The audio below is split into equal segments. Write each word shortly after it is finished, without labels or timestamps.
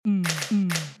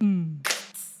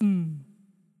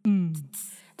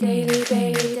Daily info.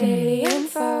 Daily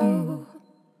info.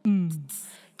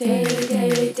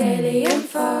 Daily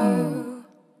info.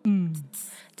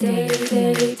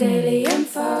 Daily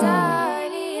info.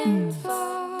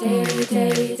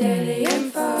 Daily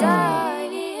info.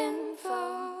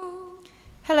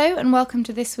 Hello and welcome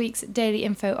to this week's Daily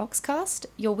Info Oxcast,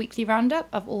 your weekly roundup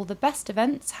of all the best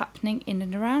events happening in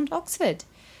and around Oxford.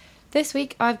 This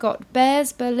week I've got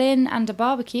Bears, Berlin and a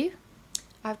barbecue.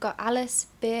 I've got Alice,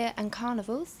 beer and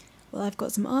carnivals. Well, I've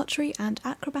got some archery and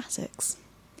acrobatics.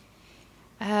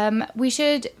 We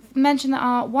should mention that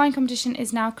our wine competition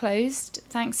is now closed,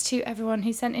 thanks to everyone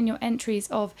who sent in your entries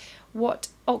of what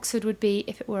Oxford would be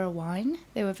if it were a wine.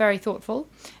 They were very thoughtful.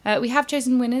 We have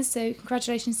chosen winners, so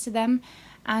congratulations to them.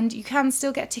 And you can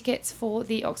still get tickets for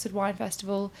the Oxford Wine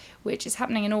Festival, which is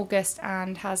happening in August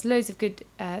and has loads of good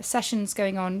sessions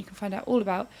going on. You can find out all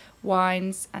about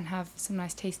wines and have some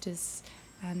nice tasters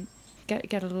and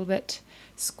get a little bit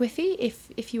squiffy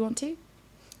if you want to.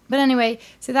 But anyway,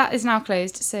 so that is now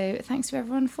closed, so thanks to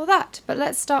everyone for that. But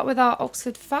let's start with our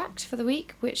Oxford fact for the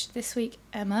week, which this week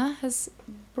Emma has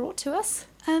brought to us.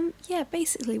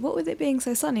 Basically, what with it being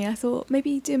so sunny, I thought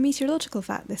maybe do a meteorological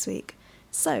fact this week.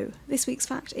 So, this week's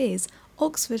fact is,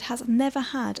 Oxford has never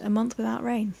had a month without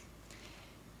rain.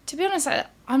 To be honest,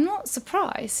 I'm not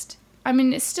surprised. I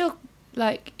mean, it's still,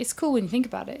 it's cool when you think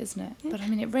about it, isn't it? Yeah. But I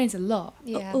mean, it rains a lot.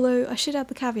 Yeah. Although, I should add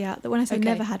the caveat that when I say Okay.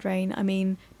 never had rain, I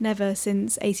mean never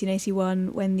since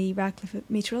 1881 when the Radcliffe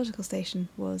Meteorological Station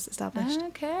was established.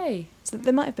 Okay. So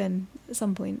there might have been at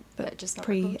some point, but just not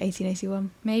pre-1881.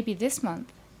 Maybe this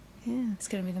month. Yeah. It's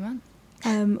going to be the month.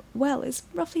 Well, it's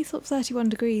roughly sort of 31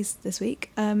 degrees this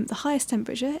week. The highest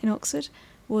temperature in Oxford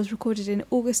was recorded in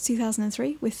August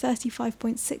 2003 with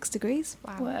 35.6 degrees.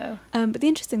 Whoa. But the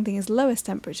interesting thing is lowest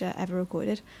temperature ever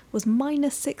recorded was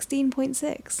minus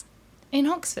 16.6. In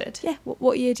Oxford? Yeah,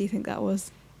 what year do you think that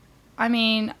was? I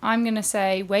mean, I'm going to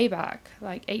say way back,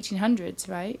 like 1800s,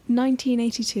 right?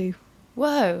 1982.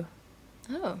 Whoa.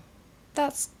 Oh,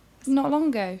 That's not long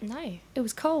ago. no. It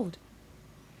was cold.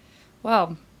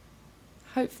 Well,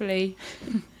 hopefully.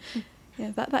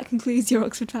 Yeah, that concludes your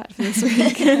Oxford fact for this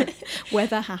week.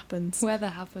 Weather happens. Weather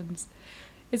happens.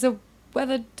 It's a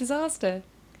weather disaster.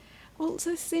 Well, so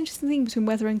this is the interesting thing between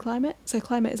weather and climate. So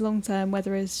climate is long-term,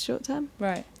 weather is short-term.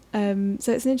 Right.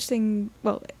 So it's an interesting,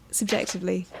 well,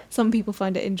 subjectively, some people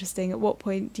find it interesting. At what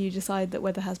point do you decide that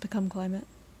weather has become climate?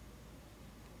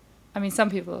 I mean, some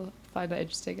people find that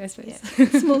interesting, I suppose. Yeah.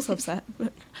 Small subset,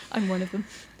 but I'm one of them.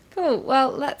 Cool.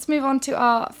 Well, let's move on to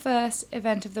our first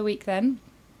event of the week then.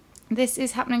 This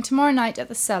is happening tomorrow night at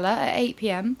the Cellar at 8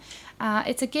 p.m.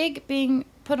 It's a gig being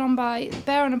put on by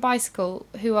Bear on a Bicycle,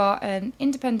 who are an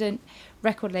independent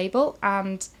record label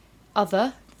and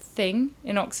other thing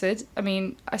in Oxford. I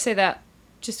mean, I say that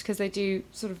just because they do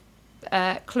sort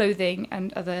of clothing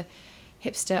and other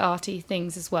hipster arty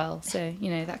things as well. So,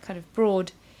 that kind of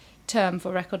broad term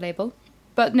for record label.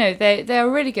 But no, they're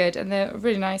really good and they're a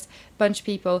really nice bunch of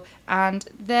people. And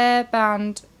their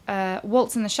band,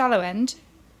 Waltz in the Shallow End,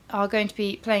 are going to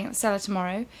be playing at the Cellar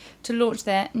tomorrow to launch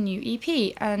their new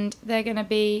EP. And they're going to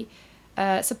be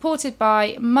supported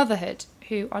by Motherhood,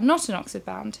 who are not an Oxford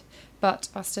band, but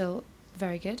are still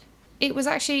very good. It was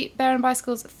actually Bear and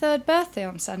Bicycle's 3rd birthday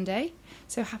on Sunday,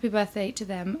 so happy birthday to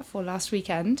them for last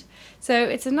weekend. So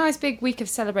it's a nice big week of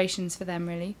celebrations for them,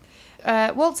 really.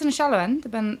 Waltz in a Shallow End, the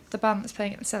band that's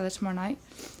playing at the Cellar tomorrow night,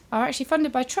 are actually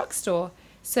funded by Truck Store.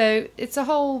 So it's a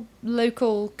whole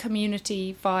local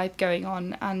community vibe going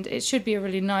on, and it should be a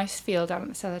really nice feel down at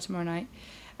the Cellar tomorrow night.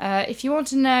 If you want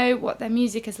to know what their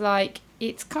music is like,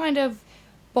 it's kind of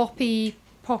boppy,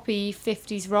 poppy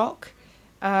 50s rock.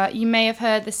 You may have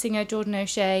heard the singer Jordan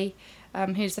O'Shea,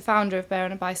 who's the founder of Bear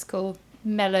on a Bicycle,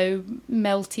 mellow,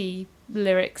 melty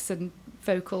lyrics and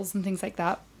vocals and things like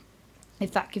that,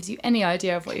 if that gives you any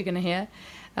idea of what you're going to hear.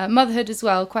 Motherhood as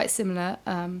well, quite similar.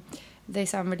 They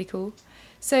sound really cool.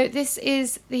 So this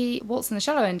is the Waltz in the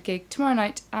Shallow End gig tomorrow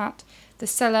night at the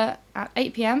Cellar at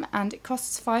 8 p.m. and it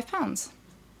costs £5.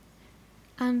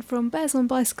 And from Bears on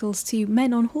Bicycles to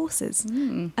Men on Horses.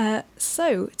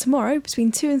 So, tomorrow,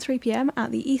 between 2 and 3 p.m.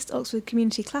 at the East Oxford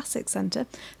Community Classics Centre,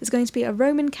 there's going to be a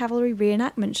Roman cavalry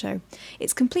reenactment show.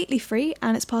 It's completely free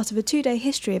and it's part of a 2-day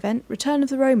history event, Return of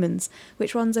the Romans,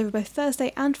 which runs over both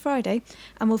Thursday and Friday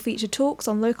and will feature talks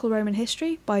on local Roman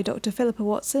history by Dr. Philippa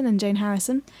Watson and Jane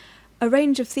Harrison, a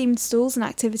range of themed stalls and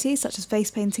activities such as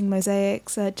face painting,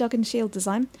 mosaics, jug and shield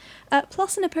design,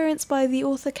 plus an appearance by the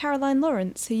author Caroline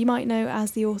Lawrence, who you might know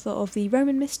as the author of the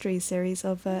Roman Mysteries series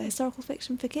of historical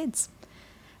fiction for kids.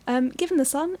 Given the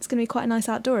sun, it's going to be quite a nice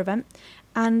outdoor event,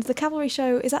 and the cavalry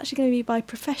show is actually going to be by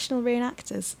professional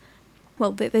reenactors.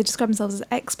 they describe themselves as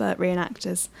expert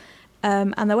reenactors.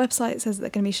 And their website says that they're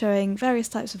going to be showing various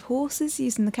types of horses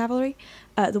used in the cavalry,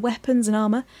 the weapons and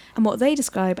armour, and what they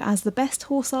describe as the best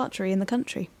horse archery in the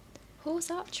country.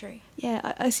 Horse archery? Yeah,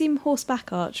 I assume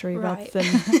horseback archery rather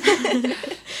Right.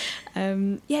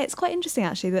 than... yeah, it's quite interesting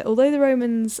actually that although the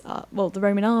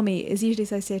Roman army is usually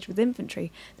associated with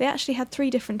infantry, they actually had 3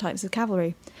 different types of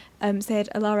cavalry. So they had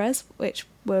alares, which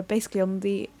were basically on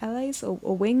the LAs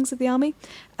or wings of the army.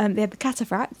 They had the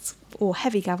cataphracts, or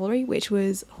heavy cavalry, which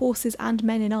was horses and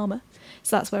men in armour.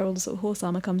 So that's where all the sort of horse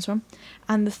armour comes from.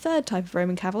 And the 3rd type of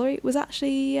Roman cavalry was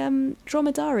actually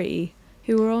dromedarii,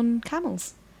 who were on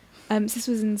camels. So this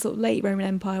was in the sort of late Roman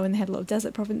Empire when they had a lot of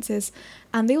desert provinces,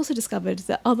 and they also discovered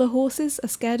that other horses are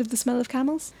scared of the smell of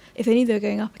camels. If they knew they were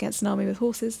going up against an army with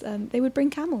horses, they would bring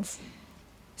camels.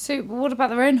 So what about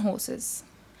their own horses?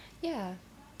 Yeah.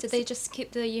 Did they just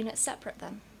keep the units separate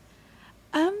then?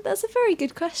 That's a very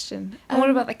good question. And what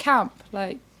about the camp?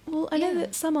 Well, I know Yeah.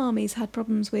 that some armies had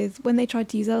problems with when they tried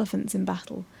to use elephants in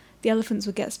battle. The elephants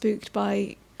would get spooked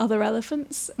by other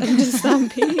elephants and just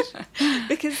stampede.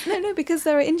 because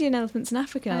there are Indian elephants and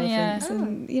African Oh, yeah. elephants,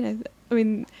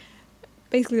 and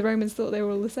basically the Romans thought they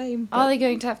were all the same. Are but- they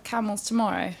going to have camels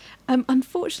tomorrow?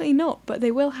 Unfortunately not, but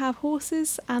they will have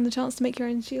horses and the chance to make your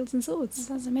own shields and swords.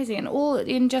 Sounds amazing. And all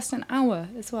in just an hour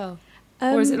as well.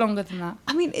 Or is it Um, longer than that?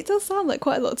 I mean, it does sound like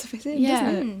quite a lot to fit in, Yeah.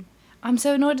 doesn't it? Mm. I'm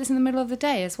so annoyed it's in the middle of the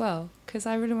day as well, because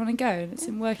I really want to go, and it's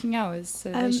in working hours,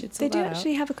 so they should They sort do that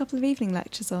actually have a couple of evening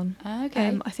lectures on. out.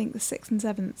 Okay. I think the 6th and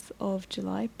 7th of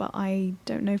July, but I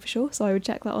don't know for sure, so I would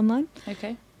check that online.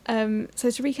 Okay. So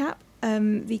to recap,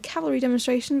 the cavalry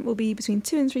demonstration will be between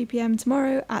 2 and 3 p.m.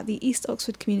 tomorrow at the East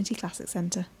Oxford Community Classic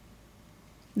Centre.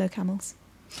 No camels.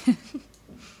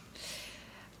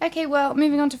 Okay, well,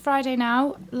 moving on to Friday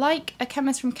now. Like a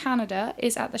Chemist from Canada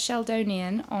is at the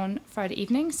Sheldonian on Friday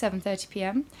evening, 7:30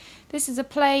 p.m. This is a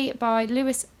play by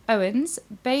Lewis Owens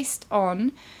based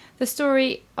on the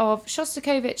story of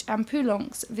Shostakovich and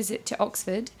Poulenc's visit to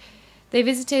Oxford. They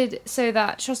visited so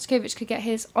that Shostakovich could get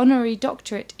his honorary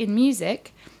doctorate in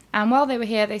music, and while they were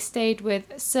here, they stayed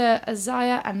with Sir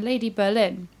Isaiah and Lady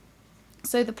Berlin.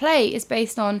 So the play is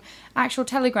based on actual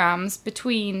telegrams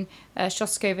between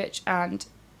Shostakovich and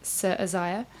Sir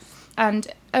Isaiah, and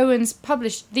Owens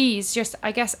published these just,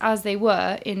 I guess, as they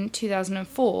were in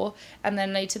 2004, and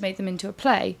then later made them into a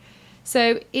play.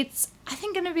 So it's, I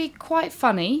think, going to be quite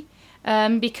funny,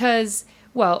 because,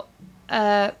 well,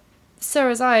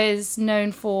 Sir Isaiah is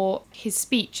known for his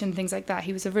speech and things like that.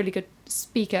 He was a really good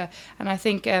speaker, and I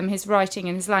think his writing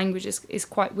and his language is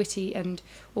quite witty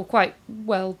or quite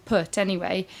well put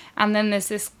anyway. And then there's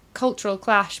this cultural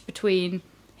clash between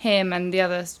him and the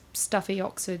other stuffy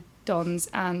Oxford dons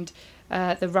and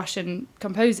the Russian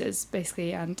composers,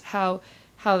 basically, and how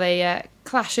they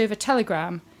clash over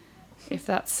telegram, if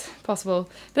that's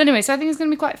possible. But anyway, so I think it's going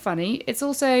to be quite funny. It's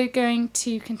also going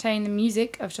to contain the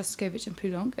music of Shostakovich and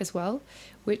Poulenc as well,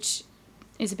 which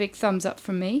is a big thumbs up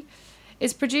from me.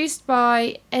 It's produced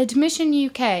by Admission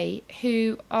UK,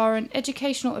 who are an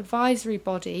educational advisory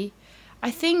body. I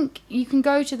think you can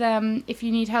go to them if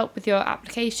you need help with your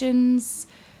applications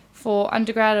for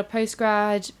undergrad or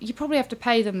postgrad. You probably have to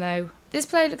pay them though. This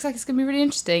play looks like it's going to be really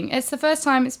interesting. It's the first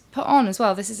time it's put on as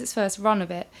well. This is its first run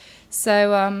of it.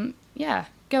 So, yeah,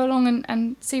 go along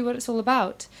and see what it's all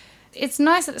about. It's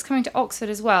nice that it's coming to Oxford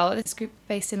as well. This group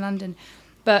based in London.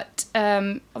 But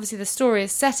obviously the story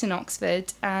is set in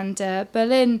Oxford, and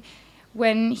Berlin,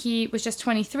 when he was just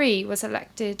 23, was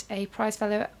elected a prize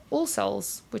fellow at All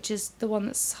Souls, which is the one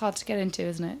that's hard to get into,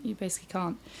 isn't it? You basically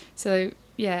can't. So,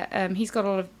 yeah, he's got a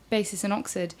lot of basis in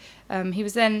Oxford. He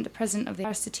was then the president of the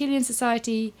Aristotelian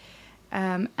Society,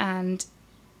 and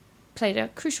played a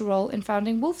crucial role in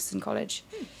founding Wolfson College.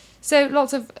 So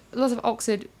lots of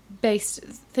Oxford-based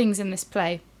things in this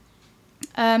play.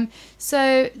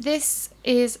 So this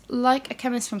is Like a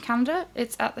Chemist from Canada.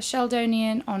 It's at the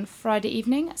Sheldonian on Friday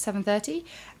evening at 7:30,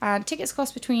 and tickets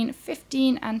cost between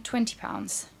 £15 and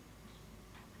 £20.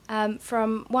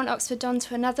 From one Oxford Don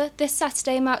to another, this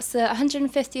Saturday marks the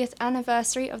 150th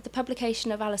anniversary of the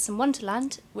publication of Alice in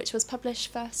Wonderland, which was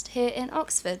published first here in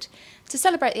Oxford. To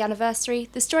celebrate the anniversary,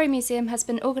 the Story Museum has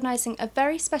been organising a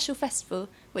very special festival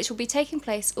which will be taking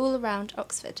place all around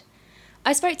Oxford.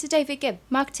 I spoke to David Gibb,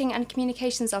 Marketing and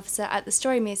Communications Officer at the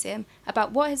Story Museum,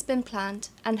 about what has been planned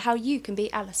and how you can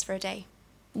be Alice for a day.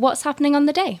 What's happening on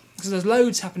the day? So there's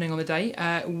loads happening on the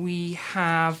day. We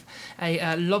have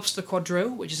a lobster quadrille,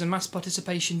 which is a mass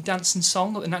participation dance and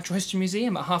song at the Natural History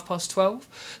Museum at 12:30.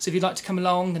 So if you'd like to come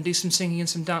along and do some singing and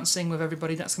some dancing with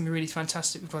everybody, that's going to be really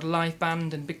fantastic. We've got a live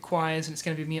band and big choirs, and it's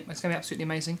going to be absolutely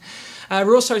amazing.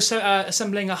 We're also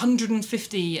assembling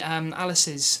 150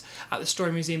 Alices at the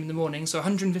Story Museum in the morning. So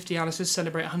 150 Alices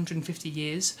celebrate 150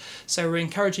 years. So we're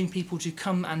encouraging people to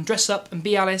come and dress up and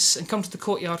be Alice and come to the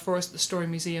courtyard for us at the Story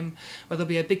Museum, where there'll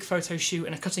be a big photo shoot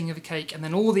and a cutting of a cake, and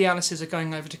then all the Alices are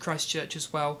going over to Christchurch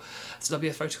as well, so there'll be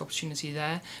a photo opportunity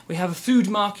there. We have a food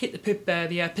market, the Pig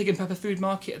and Pepper food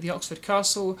market at the Oxford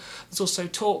Castle. There's also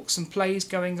talks and plays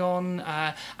going on,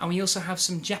 and we also have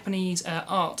some Japanese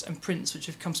art and prints which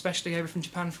have come specially over from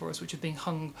Japan for us, which are being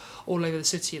hung all over the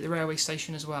city at the railway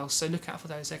station as well, so look out for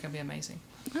those, they're going to be amazing.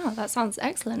 Oh, that sounds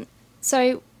excellent.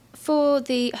 So for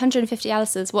the 150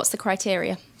 Alices, what's the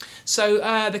criteria? So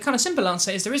the kind of simple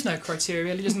answer is there is no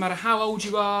criteria. It doesn't matter how old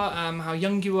you are, how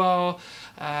young you are,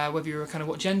 whether you're kind of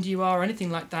what gender you are or anything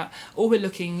like that. All we're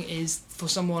looking is for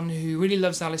someone who really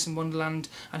loves Alice in Wonderland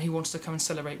and who wants to come and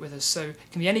celebrate with us. So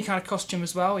it can be any kind of costume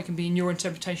as well. It can be in your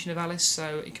interpretation of Alice.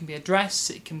 So it can be a dress,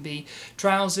 it can be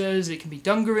trousers, it can be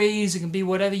dungarees, it can be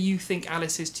whatever you think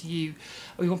Alice is to you.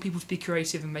 We want people to be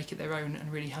creative and make it their own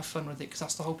and really have fun with it, because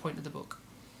that's the whole point of the book.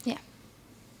 Yeah,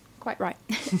 quite right.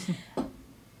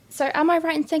 So am I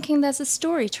right in thinking there's a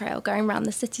story trail going around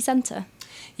the city centre?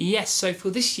 Yes, so for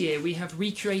this year we have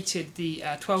recreated the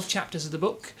 12 chapters of the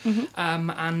book,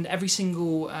 and every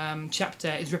single chapter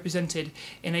is represented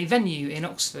in a venue in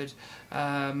Oxford.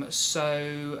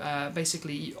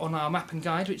 Basically on our map and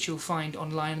guide, which you'll find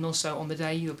online, and also on the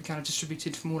day you'll be kind of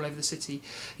distributed from all over the city,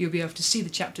 you'll be able to see the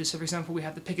chapters. So for example, we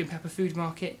have the Pig and Pepper food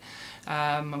market,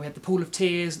 and we have the Pool of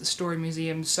Tears at the Story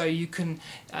Museum, so you can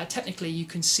technically you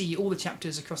can see all the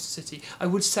chapters across the city. I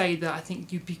would say that I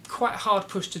think you'd be quite hard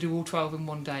pushed to do all 12 in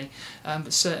one day,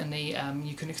 but certainly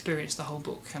you can experience the whole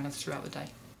book kind of throughout the day.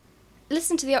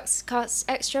 Listen to the Oxcast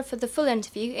Extra for the full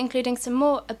interview, including some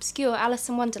more obscure Alice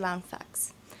in Wonderland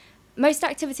facts. Most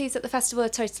activities at the festival are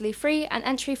totally free, and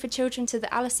entry for children to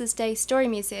the Alice's Day Story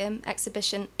Museum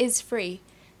exhibition is free,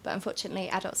 but unfortunately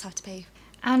adults have to pay.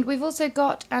 And we've also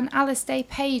got an Alice Day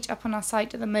page up on our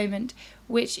site at the moment,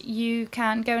 which you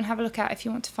can go and have a look at if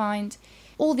you want to find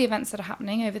all the events that are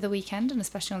happening over the weekend, and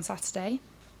especially on Saturday.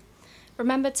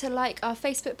 Remember to like our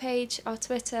Facebook page, our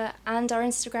Twitter and our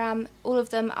Instagram. All of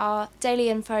them are Daily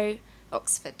Info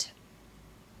Oxford.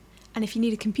 And if you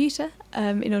need a computer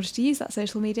in order to use that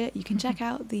social media, you can check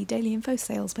out the Daily Info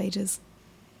sales pages.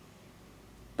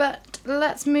 But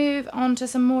let's move on to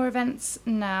some more events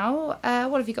now.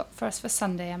 What have you got for us for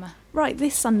Sunday, Emma? Right,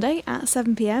 this Sunday at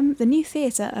 7 p.m, the New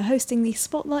Theatre are hosting the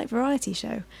Spotlight Variety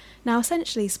Show. Now,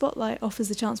 essentially, Spotlight offers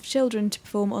the chance for children to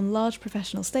perform on large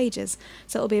professional stages,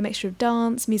 so it'll be a mixture of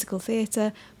dance, musical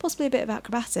theatre, possibly a bit of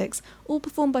acrobatics, all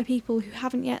performed by people who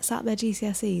haven't yet sat their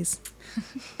GCSEs.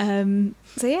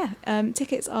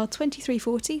 Tickets are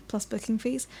 $23.40 plus booking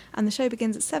fees, and the show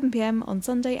begins at 7 p.m. on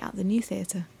Sunday at the New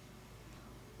Theatre.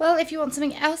 Well, if you want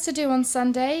something else to do on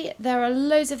Sunday, there are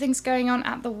loads of things going on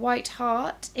at the White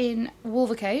Hart in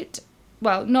Wolvercote.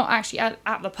 Well, not actually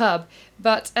at the pub,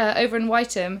 but over in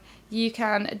Whiteham. You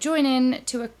can join in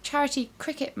to a charity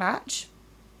cricket match,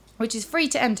 which is free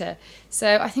to enter.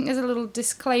 So I think there's a little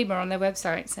disclaimer on their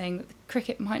website saying that the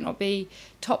cricket might not be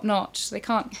top-notch. So they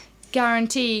can't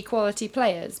guarantee quality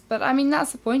players. But, I mean,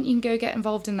 that's the point. You can go get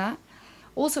involved in that.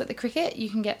 Also at the cricket, you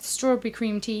can get strawberry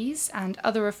cream teas and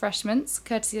other refreshments,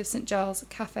 courtesy of St Giles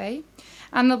Cafe.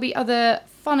 And there'll be other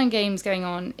fun and games going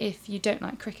on if you don't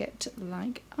like cricket,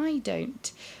 like I don't.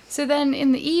 So then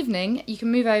in the evening, you can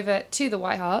move over to the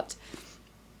White Hart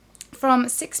from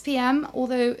 6 p.m,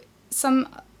 although some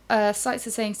sites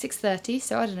are saying 6:30,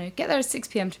 so I don't know. Get there at 6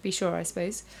 p.m. to be sure, I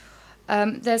suppose.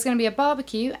 There's going to be a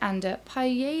barbecue and a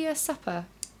paella supper,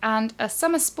 and a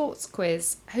summer sports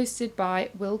quiz hosted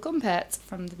by Will Gompertz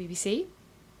from the BBC.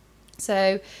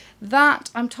 So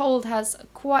that, I'm told, has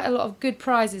quite a lot of good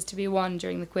prizes to be won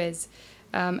during the quiz,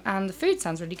 and the food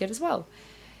sounds really good as well.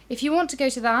 If you want to go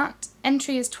to that,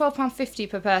 entry is £12.50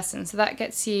 per person, so that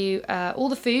gets you all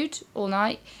the food all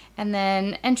night, and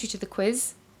then entry to the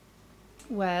quiz,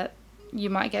 where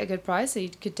you might get a good prize, so you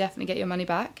could definitely get your money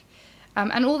back.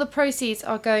 And all the proceeds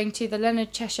are going to the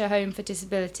Leonard Cheshire Home for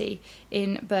Disability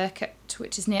in Burcote,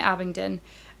 which is near Abingdon.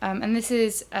 And this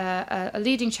is a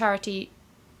leading charity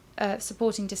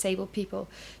supporting disabled people.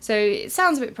 So it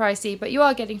sounds a bit pricey, but you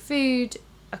are getting food,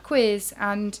 a quiz,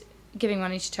 and giving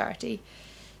money to charity.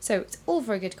 So it's all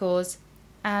for a good cause.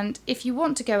 And if you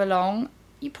want to go along,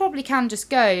 you probably can just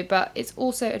go, but it's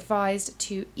also advised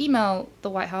to email the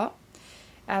White Hart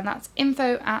and that's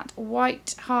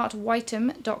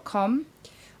info@whiteheartwhiteham.com,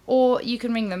 or you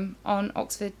can ring them on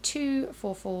Oxford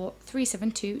 244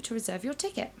 372 to reserve your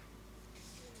ticket.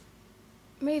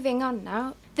 Moving on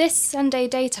now. This Sunday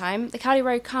daytime, the Cowley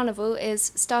Road Carnival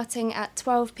is starting at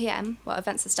 12 p.m. Well,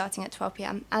 events are starting at 12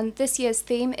 p.m. And this year's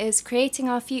theme is Creating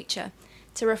Our Future,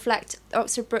 to reflect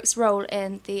Oxford Brook's role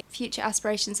in the future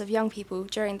aspirations of young people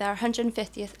during their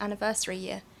 150th anniversary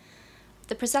year.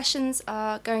 The processions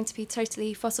are going to be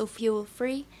totally fossil fuel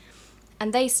free,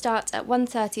 and they start at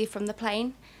 1:30 from the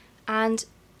Plain, and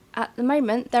at the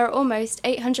moment there are almost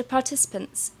 800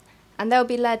 participants, and they'll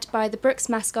be led by the Brooks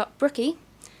mascot Brookie,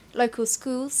 local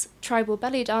schools, tribal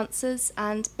belly dancers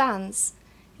and bands,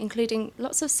 including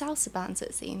lots of salsa bands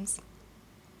it seems.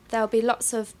 There'll be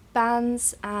lots of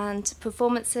bands and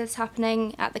performances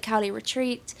happening at the Cowley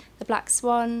Retreat, the Black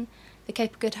Swan, the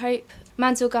Cape of Good Hope.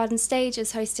 Mansell Garden Stage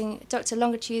is hosting Dr.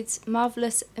 Longitude's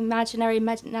Marvellous Imaginary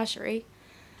Menagerie.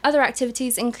 Other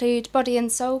activities include Body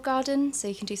and Soul Garden, so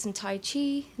you can do some Tai Chi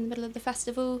in the middle of the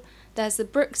festival. There's the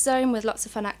Brook Zone with lots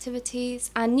of fun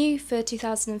activities. And new for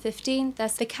 2015,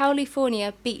 there's the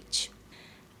Cowleyfornia Beach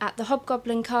at the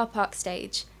Hobgoblin Car Park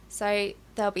stage. So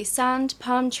there'll be sand,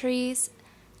 palm trees,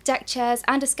 deck chairs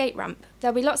and a skate ramp.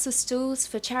 There'll be lots of stalls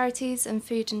for charities and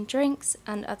food and drinks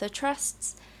and other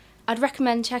trusts. I'd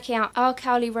recommend checking out our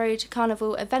Cowley Road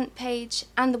Carnival event page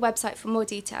and the website for more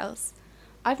details.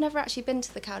 I've never actually been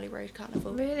to the Cowley Road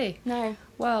Carnival. Really? No.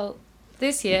 Well,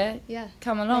 this year, Yeah.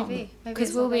 come along. Maybe Because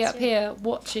it's we'll not be this up year. here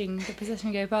watching the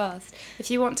procession go past.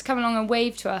 If you want to come along and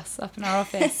wave to us up in our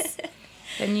office,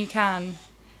 then you can.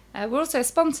 We're also a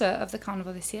sponsor of the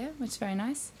carnival this year, which is very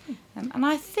nice. And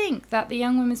I think that the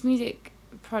Young Women's Music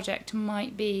Project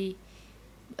might be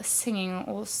singing,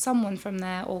 or someone from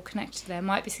there or connected there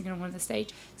might be singing on one of the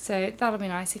stage. So that'll be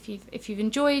nice. If you've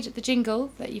enjoyed the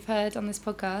jingle that you've heard on this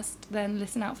podcast, then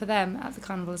listen out for them at the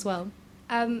carnival as well.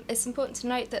 It's important to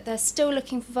note that they're still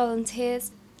looking for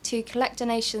volunteers to collect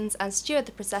donations and steward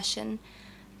the procession.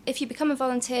 If you become a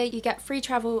volunteer, you get free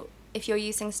travel if you're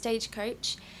using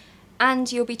Stagecoach,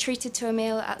 and you'll be treated to a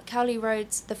meal at Cowley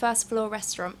Road's The First Floor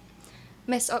restaurant.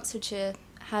 Miss Oxfordshire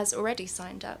has already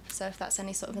signed up, so if that's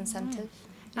any sort of incentive.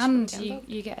 And get involved.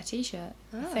 you get a t-shirt,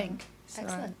 I Ah, think. So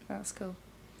excellent. That's cool.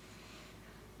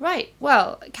 Right,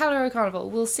 well, Cowley Road Carnival,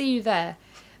 we'll see you there.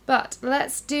 But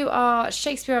let's do our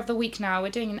Shakespeare of the Week now. We're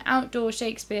doing an outdoor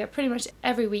Shakespeare pretty much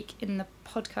every week in the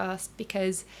podcast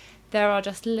because there are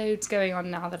just loads going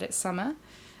on now that it's summer.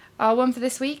 Our one for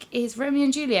this week is Romeo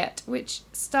and Juliet, which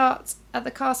starts at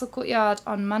the Castle Courtyard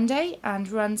on Monday and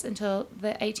runs until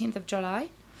the 18th of July.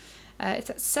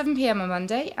 It's at 7 p.m. on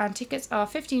Monday, and tickets are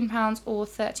 £15 or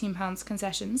 £13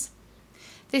 concessions.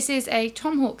 This is a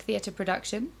Tomahawk Theatre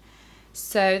production.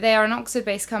 So they are an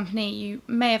Oxford-based company. You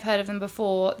may have heard of them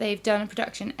before. They've done a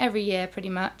production every year pretty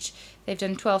much. They've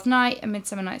done Twelfth Night, A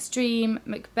Midsummer Night's Dream,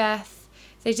 Macbeth.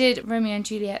 They did Romeo and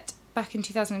Juliet back in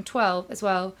 2012 as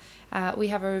well. We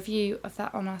have a review of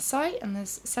that on our site, and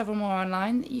there's several more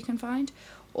online that you can find.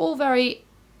 All very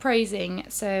praising,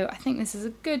 so I think this is a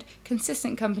good,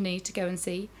 consistent company to go and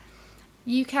see.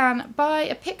 You can buy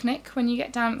a picnic when you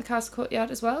get down at the Castle Courtyard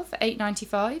as well for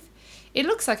 £8.95. It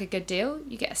looks like a good deal.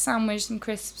 You get a sandwich, some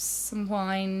crisps, some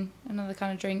wine, another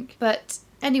kind of drink. But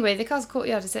anyway, the Castle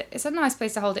Courtyard it's a nice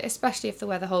place to hold it, especially if the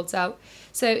weather holds out.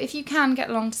 So if you can get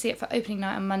along to see it for opening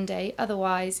night on Monday,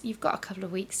 otherwise you've got a couple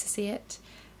of weeks to see it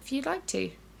if you'd like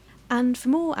to. And for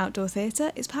more outdoor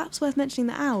theatre, it's perhaps worth mentioning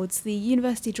that OUDS, the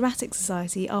University Dramatic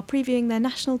Society, are previewing their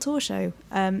national tour show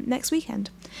next weekend.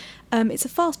 It's a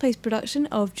fast-paced production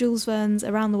of Jules Verne's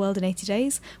Around the World in 80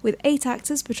 Days, with 8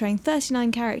 actors portraying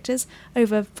 39 characters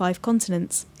over 5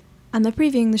 continents. And they're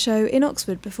previewing the show in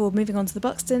Oxford before moving on to the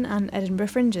Buxton and Edinburgh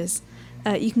Fringes.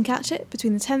 You can catch it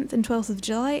between the 10th and 12th of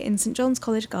July in St John's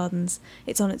College Gardens.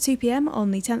 It's on at 2 p.m.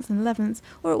 on the 10th and 11th,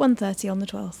 or at 1:30 on the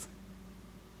 12th.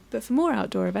 But for more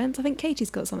outdoor events, I think Katie's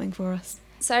got something for us.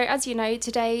 So, as you know,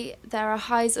 today there are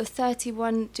highs of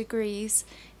 31 degrees.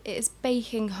 It is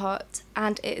baking hot,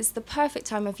 and it is the perfect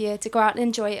time of year to go out and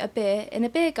enjoy a beer in a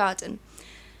beer garden.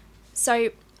 So,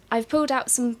 I've pulled out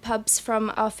some pubs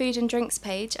from our food and drinks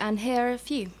page, and here are a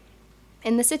few.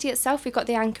 In the city itself, we've got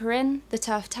the Anchor Inn, the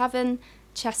Turf Tavern,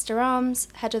 Chester Arms,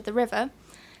 Head of the River.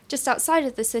 Just outside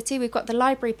of the city, we've got the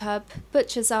Library Pub,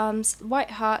 Butcher's Arms,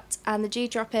 White Hart, and the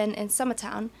G-Drop Inn in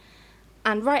Summertown.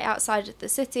 And right outside of the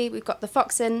city, we've got the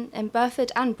Fox Inn in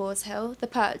Burford and Boars Hill, the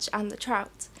Perch and the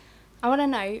Trout. I want to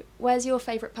know, where's your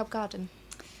favourite pub garden?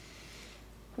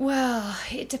 Well,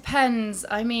 it depends.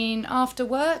 I mean, after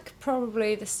work,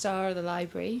 probably the Star or the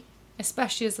Library,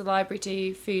 especially as the library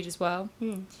do food as well.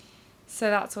 So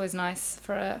that's always nice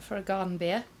for a garden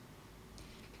beer.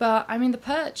 But I mean, the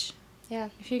Perch. Yeah.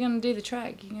 If you're going to do the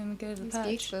trek, you're going to go to the It's Perch.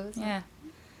 beautiful, isn't it? Yeah.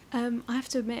 I have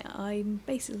to admit, I'm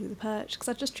basically the Perch because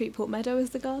I just treat Port Meadow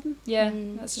as the garden. Yeah,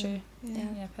 Mm, that's true. Yeah.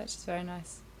 Yeah, Perch is very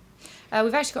nice.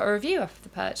 We've actually got a review of the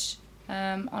Perch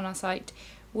on our site,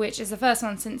 which is the first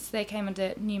one since they came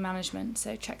under new management,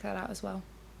 so check that out as well.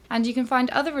 And you can find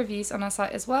other reviews on our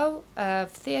site as well,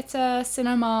 of theatre,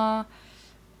 cinema.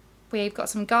 We've got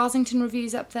some Garsington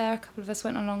reviews up there, a couple of us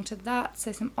went along to that,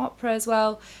 so some opera as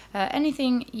well.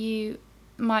 Anything you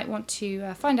might want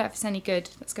to find out if it's any good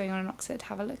that's going on in Oxford,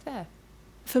 have a look there.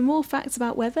 For more facts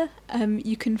about weather,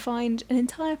 you can find an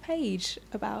entire page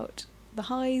about the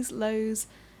highs, lows,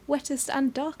 wettest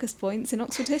and darkest points in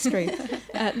Oxford history.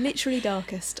 Literally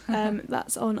darkest.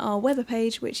 That's on our weather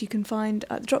page, which you can find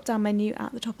at the drop-down menu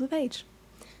at the top of the page.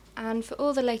 And for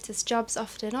all the latest jobs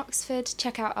offered in Oxford,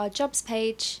 check out our jobs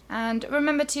page. And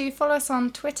remember to follow us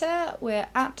on Twitter, we're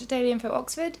at Daily Info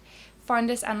Oxford. Find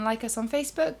us and like us on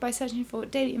Facebook by searching for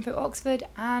Daily Info Oxford,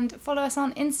 and follow us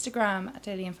on Instagram at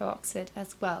Daily Info Oxford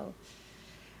as well.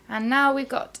 And now we've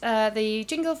got the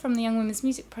jingle from the Young Women's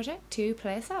Music Project to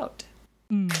play us out.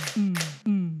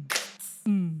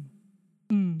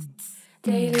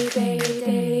 Daily, daily,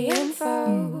 daily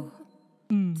info.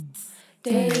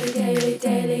 Daily, daily,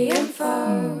 daily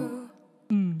info.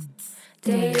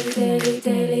 Daily, daily,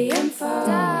 daily info.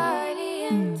 Daily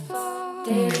info.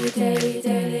 Daily, daily,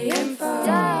 daily info.